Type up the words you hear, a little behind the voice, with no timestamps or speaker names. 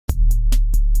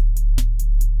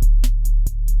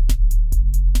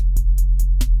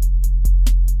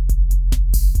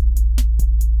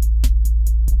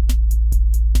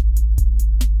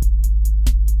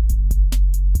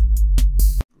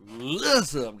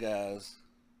What's up, guys?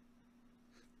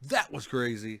 That was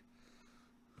crazy.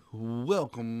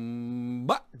 Welcome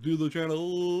back to the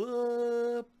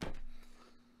channel.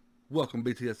 Welcome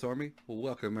BTS Army.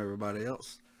 Welcome everybody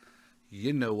else.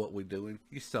 You know what we're doing.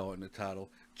 You saw it in the title.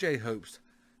 J-Hope's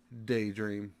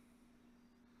Daydream.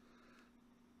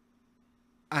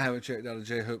 I haven't checked out a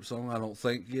J-Hope song, I don't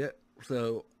think, yet.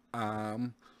 So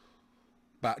I'm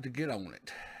about to get on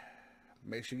it.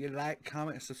 Make sure you like,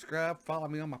 comment, and subscribe. Follow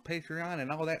me on my Patreon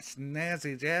and all that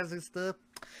snazzy jazzy stuff.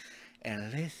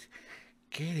 And let's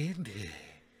get into it.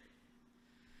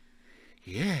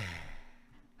 Yeah.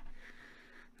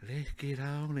 Let's get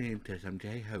on into some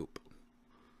J-Hope.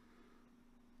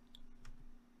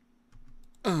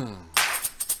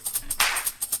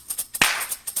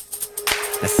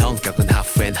 내 성격은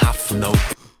half and half no.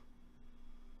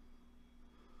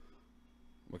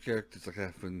 My character's like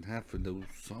half and those.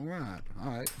 Alright,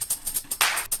 alright.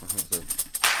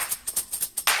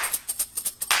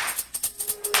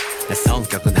 내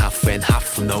성격은 half and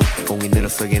half no.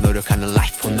 공인으로서의 노력하는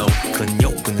life no. 큰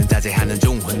욕구는 자제하는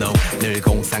중후 no. 늘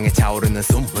공상에 차오르는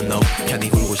숨후 no. 편히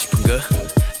울고 싶은 거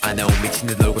I know 미친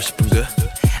듯 놀고 싶은 거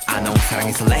I know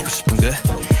사랑에 설레고 싶은 거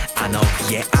I know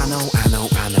yeah I know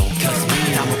Cause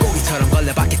me 나 물고기처럼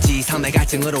걸려봤겠지 상대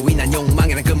갈증으로 인한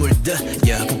욕망이란 그물들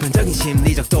yeah 보편적인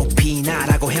심리적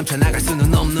도피나라고 헤쳐나갈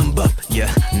수는 없는 법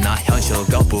yeah 나 현실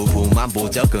거부부만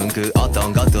보적은 그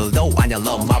어떤 것들도 아냐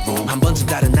love my room 한 번쯤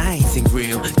다른 나의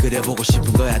real 그래 보고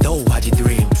싶은 거야 도화지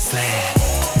dream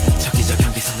저기저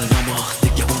경계선을 넘어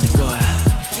느껴보는 거야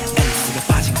앨리스가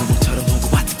빠진 구멍처럼 오고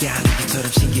왔게 하는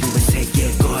것처럼 신기루의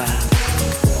세계일 거야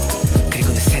그리고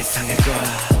내 세상일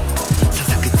거야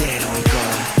상상 그대로일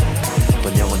거야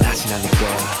넌 영원하진 않을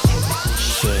거야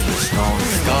Shit, wish on the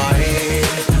star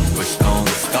Wish on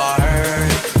the star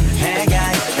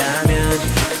해가 있다면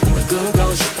꿈을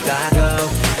꾸고 싶다고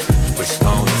Wish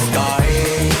on the star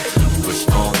Wish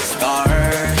on the star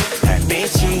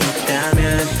달빛이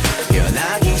있다면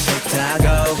변하기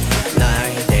싫다고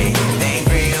나의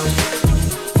daydream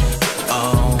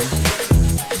Oh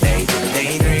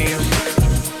daydream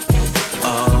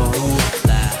Oh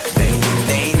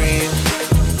daydream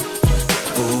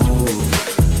Ooh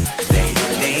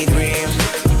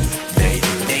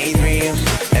daydream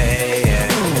hey, yeah.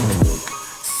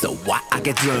 So why I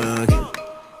get drunk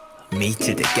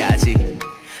미칠 때까지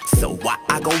So why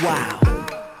I go wild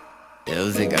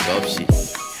별 생각 없이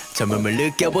젊음을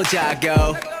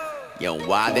느껴보자고 Yo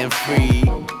wild and free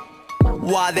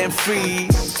Wild and free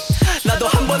나도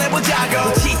한번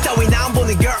해보자고 지 따윈 안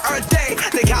보는 girl all day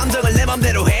내 감정을 내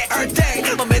맘대로 해 all day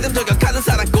맘에듬 저격하는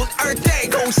사람 good all day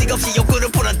공식 없이 욕구를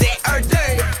풀어대 all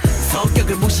day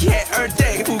성격을 무시해 all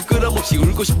day 부끄럼 없이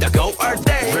울고 싶다고 all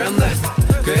day Dreamless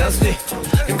그 연습이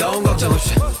힘겨운 걱정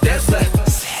없이 That's it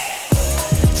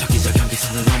저기저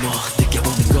경계선을 넘어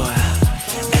느껴보는 거야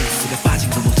앨리스가 빠진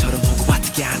구멍처럼 오고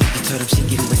왔게 하는 것처럼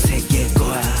신기루의 세계일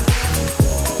거야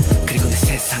그리고 내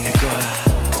세상일 거야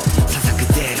상상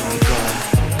그대로일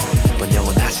거야 넌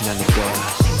영원하진 않을 거야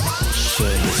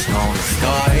Shit, wish on the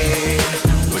star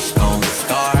Wish on the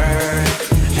star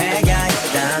해가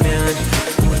있다면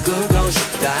꿈을 꾸고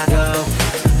싶다고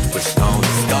Wish on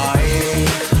the star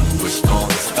Wish on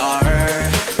the star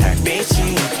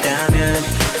달빛이 있다면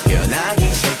변하기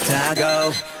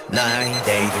싫다고 나의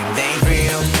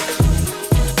daydream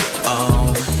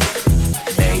Oh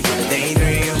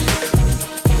daydream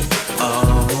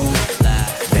Oh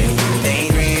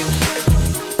daydream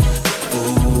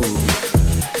Ooh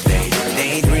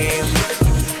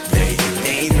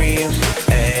daydream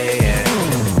hey,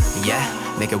 yeah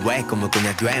내가 왜 꿈을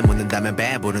꾸냐 돼 묻는다면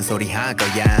배부른 소리 할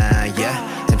거야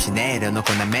yeah 잠시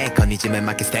내려놓고 난 메커니즘에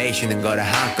맞게 stay 쉬는 거라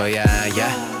할 거야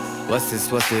yeah What's this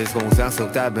공상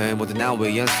속 답은 모두 나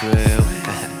위해 연습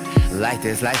Like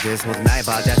this 모두 나의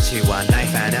바자치와 나의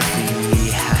fantasy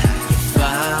If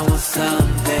I was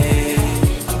something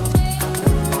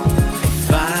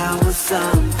If I was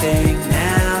something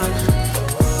now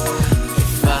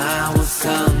If I was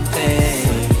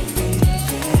something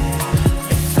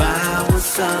If I was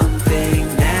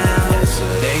something now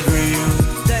Daydream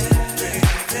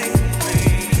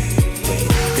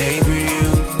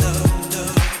Daydream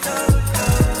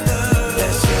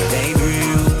That's your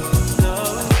daydream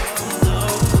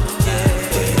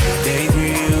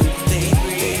Daydream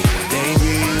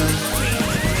Daydream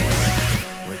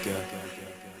Wake up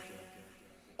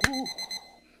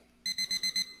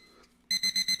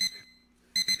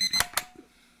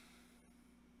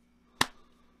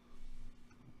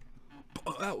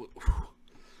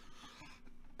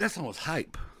That song was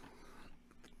hype.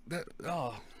 That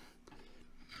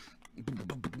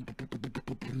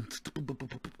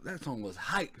that song was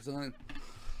hype, son.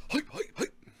 Hype, hype,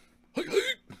 hype. Hype,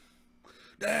 hype.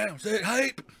 Damn, said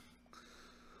hype.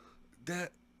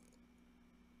 That,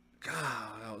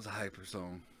 God, that was a hyper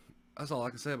song. That's all I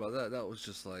can say about that. That was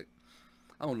just like,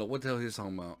 I don't know what the hell he was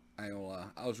talking about. I ain't gonna lie.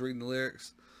 I was reading the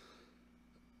lyrics,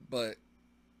 but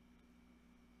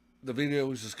the video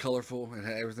was just colorful and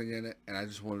had everything in it, and I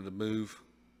just wanted to move.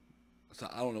 So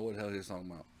I don't know what the hell he was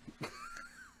talking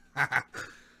about.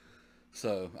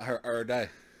 So I heard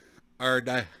every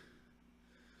day.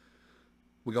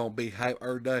 We gonna be hype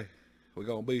every day. We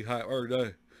gonna be hype every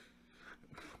day.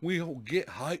 We don't get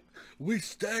hype. We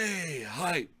stay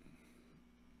hype.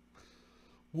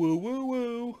 Woo woo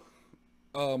woo.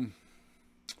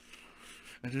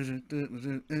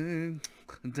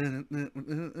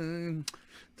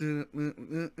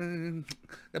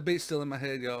 That beat's still in my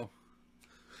head, y'all.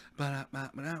 How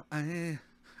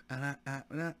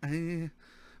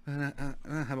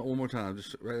about one more time?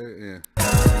 Just right there, yeah.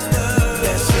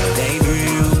 That's your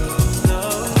daydream.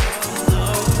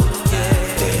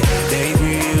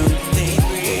 Daydream.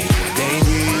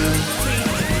 Daydream.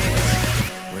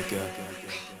 Wake up.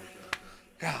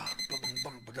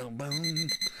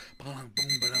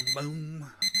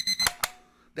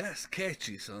 That's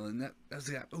catchy, son. That's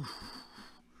got, oof.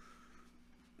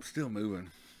 Still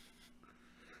moving.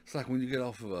 It's like when you get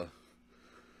off of a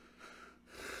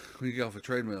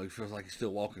treadmill, you feel like you're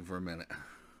still walking for a minute.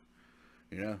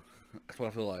 You know, that's what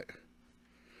I feel like.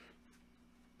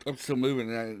 I'm still moving,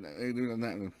 and I ain't doing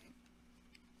nothing.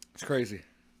 It's crazy.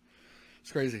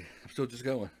 It's crazy. I'm still just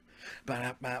going.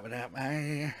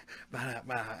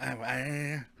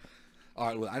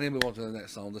 Alright, well, I need to move on to the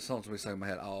next song. This song's gonna be stuck in my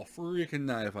head all freaking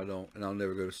night if I don't, and I'll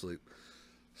never go to sleep.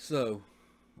 So,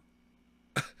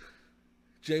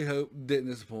 J-Hope didn't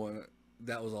disappoint.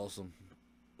 That was awesome.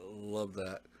 Love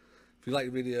that. If you like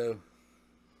the video,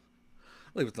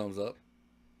 leave a thumbs up.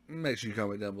 Make sure you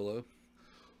comment down below.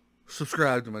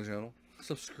 Subscribe to my channel.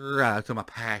 Subscribe to my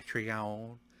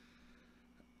Patreon.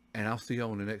 And I'll see you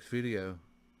on the next video.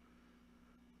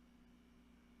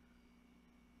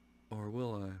 Or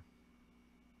will I?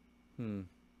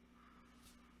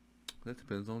 That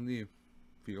depends on you.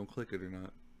 If you're going to click it or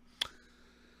not.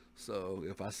 So,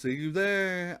 if I see you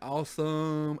there,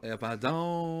 awesome. If I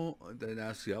don't, then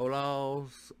that's your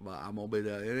loss. But I'm going to be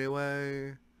there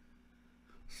anyway.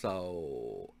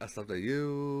 So, that's up to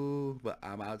you. But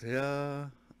I'm out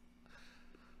here.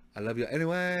 I love you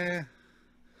anyway.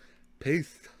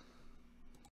 Peace.